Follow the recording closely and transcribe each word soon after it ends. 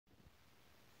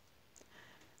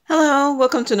Hello,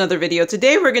 welcome to another video.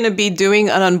 Today we're going to be doing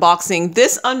an unboxing.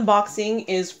 This unboxing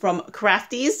is from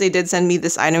Crafties. They did send me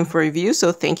this item for review,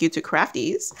 so thank you to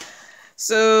Crafties.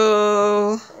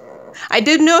 So I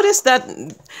did notice that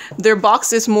their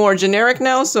box is more generic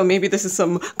now, so maybe this is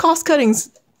some cost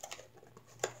cuttings.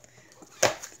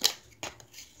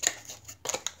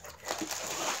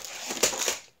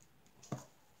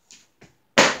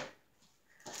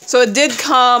 So it did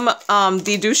come,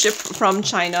 they do ship from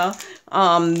China.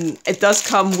 It does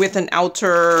come with an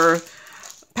outer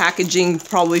packaging,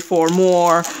 probably for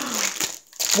more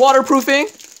waterproofing.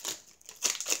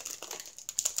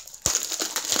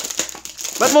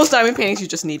 But most diamond paintings, you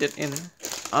just need it in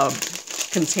a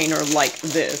container like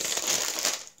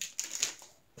this.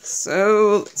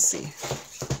 So, let's see.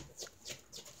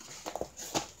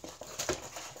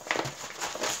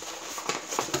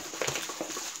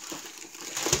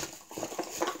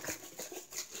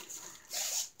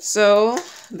 So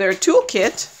their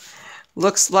toolkit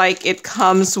looks like it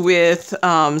comes with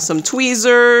some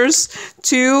tweezers,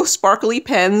 2 sparkly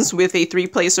pens with a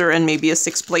 3-placer and maybe a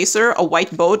 6-placer, a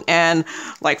white boat, and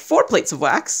like 4 plates of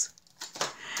wax.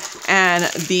 And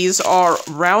these are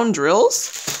round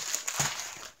drills.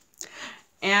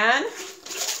 And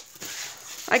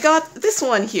I got this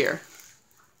one here.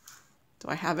 Do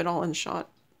I have it all in shot?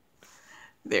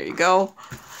 There you go.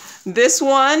 This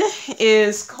one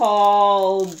is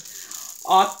called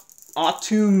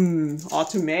Autumn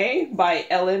by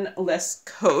Ellen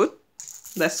Lescott.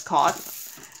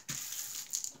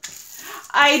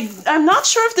 I'm not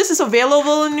sure if this is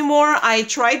available anymore. I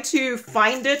tried to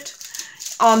find it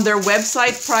on their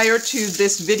website prior to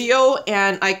this video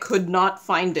and I could not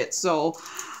find it. So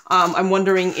I'm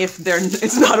wondering if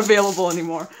it's not available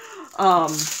anymore.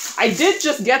 I did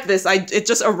just get this. It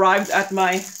just arrived at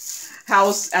my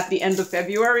house at the end of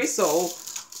February, so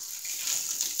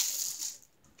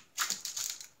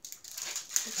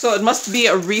it must be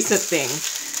a recent thing.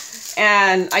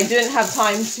 And I didn't have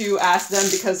time to ask them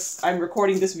because I'm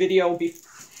recording this video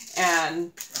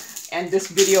and this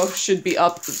video should be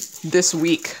up this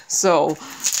week. So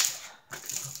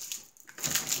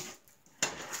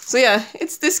yeah,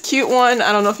 it's this cute one.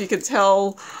 I don't know if you could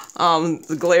tell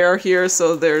the glare here,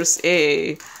 so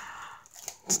it's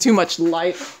too much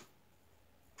light.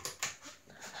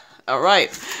 All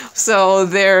right, so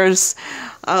there's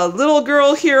a little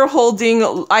girl here holding,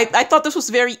 I thought this was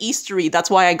very Eastery. That's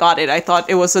why I got it. I thought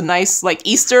it was a nice, like,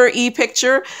 Easter-y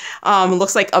picture. It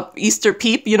looks like a Easter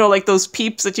peep, you know, like those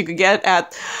peeps that you could get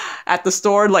at the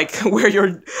store, like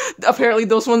where apparently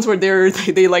those ones where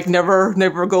they like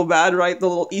never go bad, right? The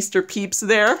little Easter peeps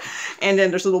there. And then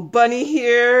there's a little bunny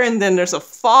here, and then there's a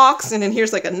fox, and then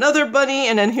here's like another bunny,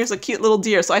 and then here's a cute little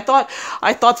deer. So I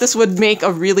thought this would make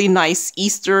a really nice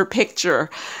Easter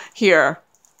picture here.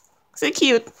 Is it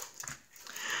cute?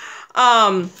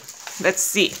 Let's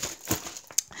see.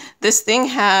 This thing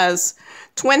has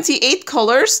 28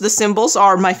 colors. The symbols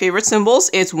are my favorite symbols.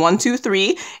 It's 1, 2,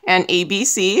 3 and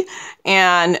ABC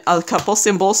and a couple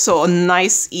symbols. So a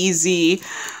nice, easy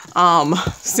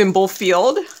symbol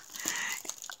field.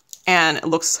 And it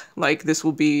looks like this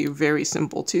will be very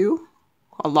simple too.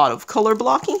 A lot of color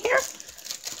blocking here.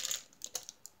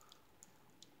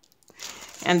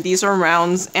 And these are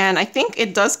rounds, and I think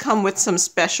it does come with some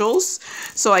specials.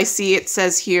 So I see it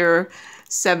says here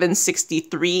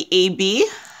 763 AB,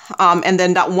 and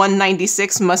then that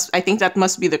 196 I think that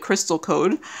must be the crystal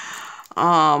code.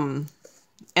 And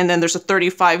then there's a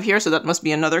 35 here, so that must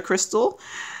be another crystal.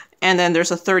 And then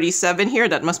there's a 37 here,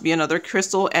 that must be another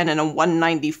crystal, and then a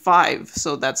 195,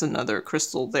 so that's another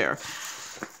crystal there.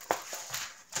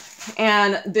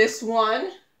 And this one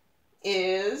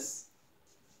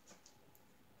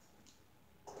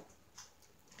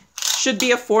should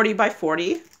be a 40 by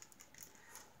 40.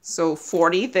 So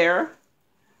 40 there,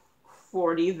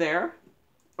 40 there,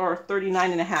 or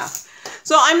 39 and a half.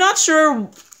 So I'm not sure,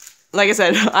 like I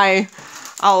said, I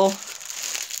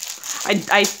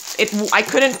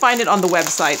couldn't find it on the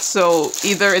website. So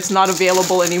either it's not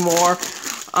available anymore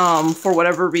for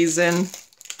whatever reason,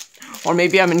 or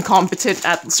maybe I'm incompetent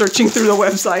at searching through the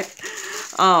website.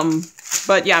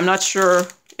 But yeah, I'm not sure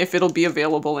if it'll be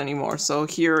available anymore. So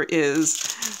here is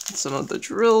some of the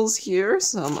drills here.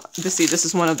 This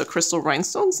is one of the crystal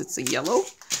rhinestones. It's a yellow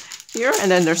here.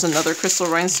 And then there's another crystal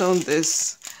rhinestone,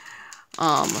 this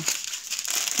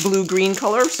blue-green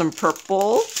color, some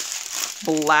purple,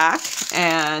 black,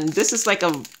 and this is like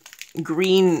a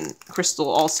green crystal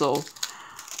also.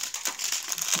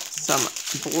 Some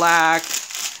black,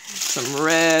 some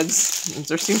reds.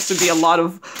 There seems to be a lot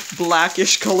of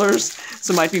blackish colors,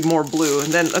 so it might be more blue.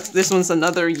 And then this one's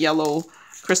another yellow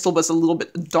crystal, but it's a little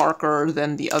bit darker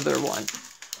than the other one.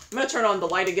 I'm gonna turn on the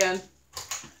light again.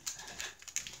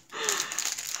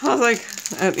 I was like,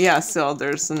 yeah, so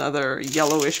there's another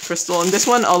yellowish crystal. And this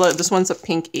one, although this one's a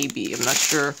pink AB. I'm not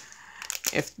sure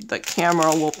if the camera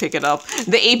will pick it up.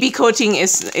 The AB coating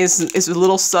is a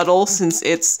little subtle since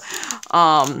it's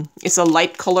a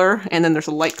light color, and then there's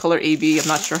a light color AB. I'm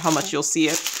not sure how much you'll see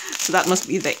it. So that must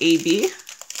be the AB.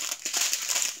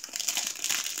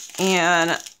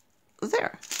 And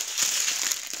there.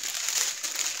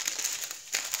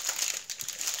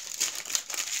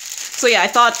 So yeah, I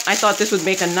thought this would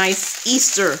make a nice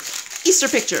Easter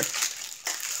picture.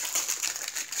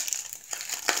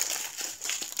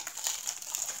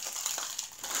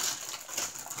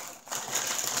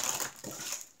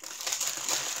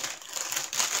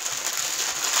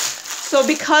 So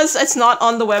because it's not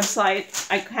on the website,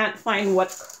 I can't find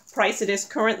what price it is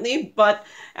currently, but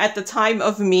at the time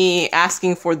of me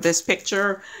asking for this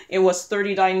picture, it was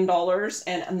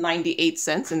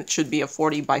 $39.98, and it should be a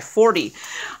 40 by 40.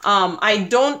 I'm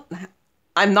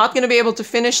not going to be able to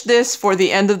finish this for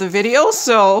the end of the video,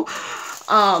 so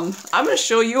I'm going to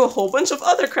show you a whole bunch of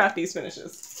other Crafties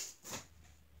finishes.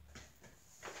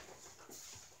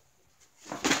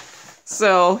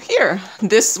 So here,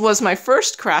 this was my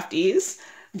first Crafties.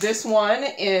 This one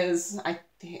is,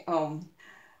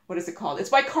 what is it called? It's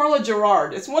by Carla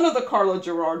Gerard. It's one of the Carla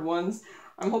Gerard ones.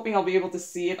 I'm hoping I'll be able to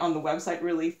see it on the website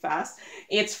really fast.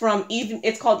 It's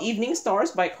called Evening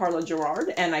Stars by Carla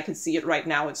Gerard, and I can see it right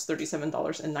now. It's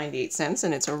 $37.98,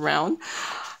 and it's around.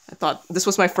 I thought this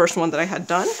was my first one that I had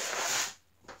done.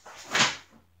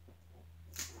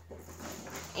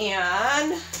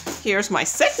 And here's my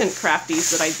second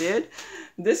Crafties that I did.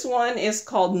 This one is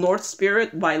called North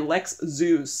Spirit by Lex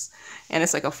Zeus, and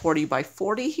it's like a 40 by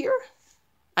 40 here.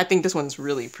 I think this one's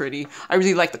really pretty. I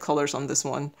really like the colors on this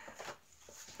one.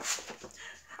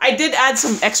 I did add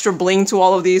some extra bling to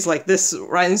all of these, like this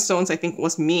rhinestones I think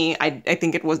was me. I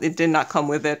think it did not come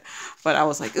with it, but I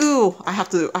was like, ooh, I have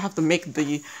to make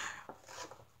the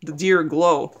deer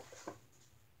glow.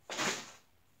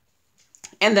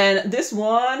 And then this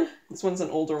one's an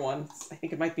older one. I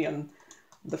think it might be on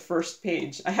the first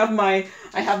page. I have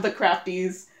the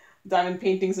Crafties diamond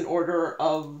paintings in order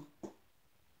of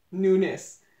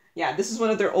newness. Yeah, this is one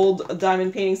of their old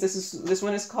diamond paintings. This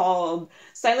one is called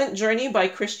Silent Journey by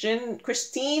Christine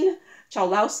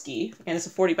Chalowski, and it's a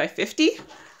 40 by 50.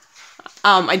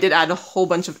 I did add a whole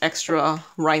bunch of extra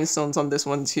rhinestones on this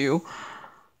one too.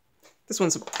 This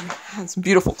has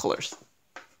beautiful colors.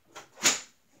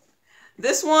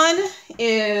 This one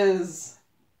is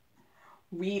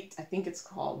wheat. I think it's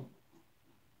called.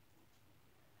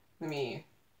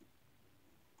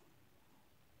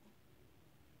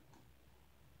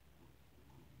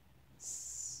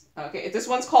 Okay, this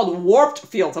one's called Warped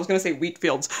Fields. I was going to say Wheat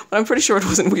Fields, but I'm pretty sure it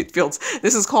wasn't Wheat Fields.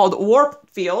 This is called Warped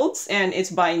Fields, and it's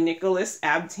by Nicholas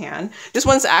Abtan. This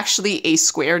one's actually a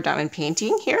square diamond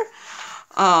painting here.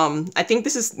 I think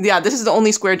this is the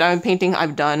only square diamond painting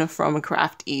I've done from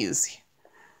Crafties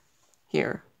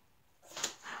here.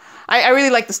 I really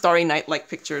like the Starry Night-like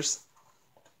pictures.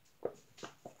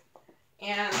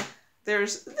 And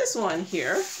there's this one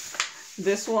here.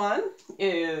 This one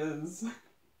is...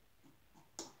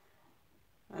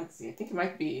 Let's see, I think it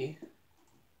might be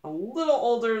a little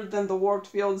older than the Warped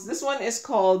Fields. This one is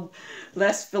called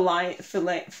Les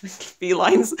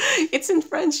Felines. It's in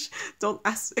French. Don't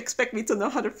expect me to know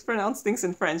how to pronounce things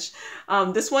in French.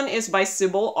 This one is by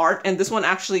Sybil Art, and this one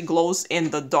actually glows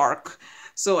in the dark.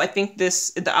 So I think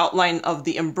the outline of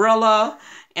the umbrella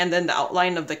and then the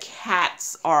outline of the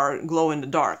cats are glow in the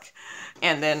dark.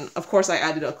 And then, of course, I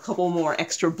added a couple more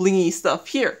extra blingy stuff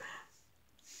here.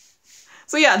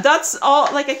 So yeah, that's all,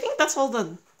 I think that's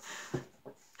all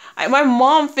my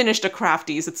mom finished the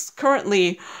Crafties. It's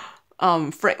currently,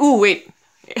 ooh, wait,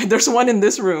 there's one in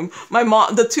this room. My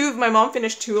mom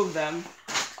finished two of them.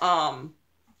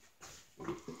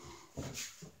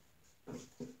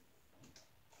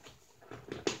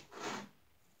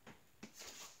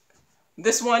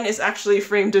 This one is actually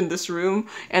framed in this room,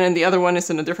 and then the other one is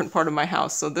in a different part of my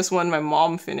house. So this one my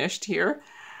mom finished here.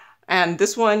 And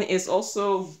this one is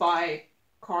also by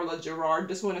Carla Gerard.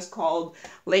 This one is called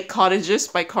Lake Cottages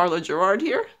by Carla Gerard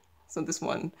here. So this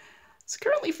one is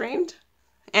currently framed.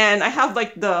 And I have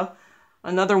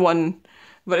another one,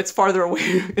 but it's farther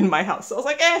away in my house. So I was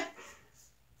like, eh.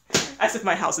 As if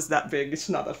my house is that big. It's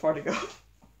not that far to go.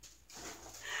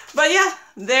 But yeah,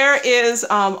 there is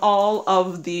all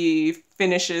of the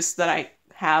finishes that I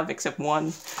have except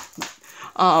one.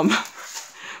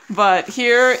 But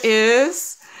here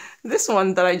is this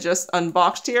one that I just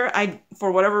unboxed here,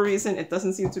 for whatever reason, it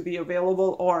doesn't seem to be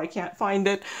available, or I can't find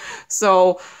it.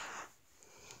 So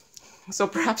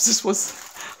perhaps this was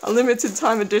a limited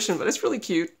time edition, but it's really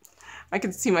cute. I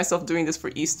can see myself doing this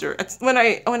for Easter. When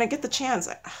I get the chance.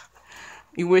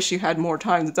 You wish you had more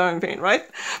time to diamond paint, right?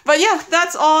 But yeah,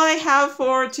 that's all I have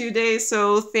for today.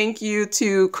 So thank you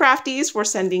to Crafties for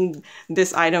sending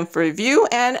this item for review,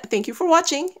 and thank you for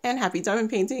watching, and happy diamond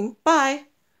painting. Bye!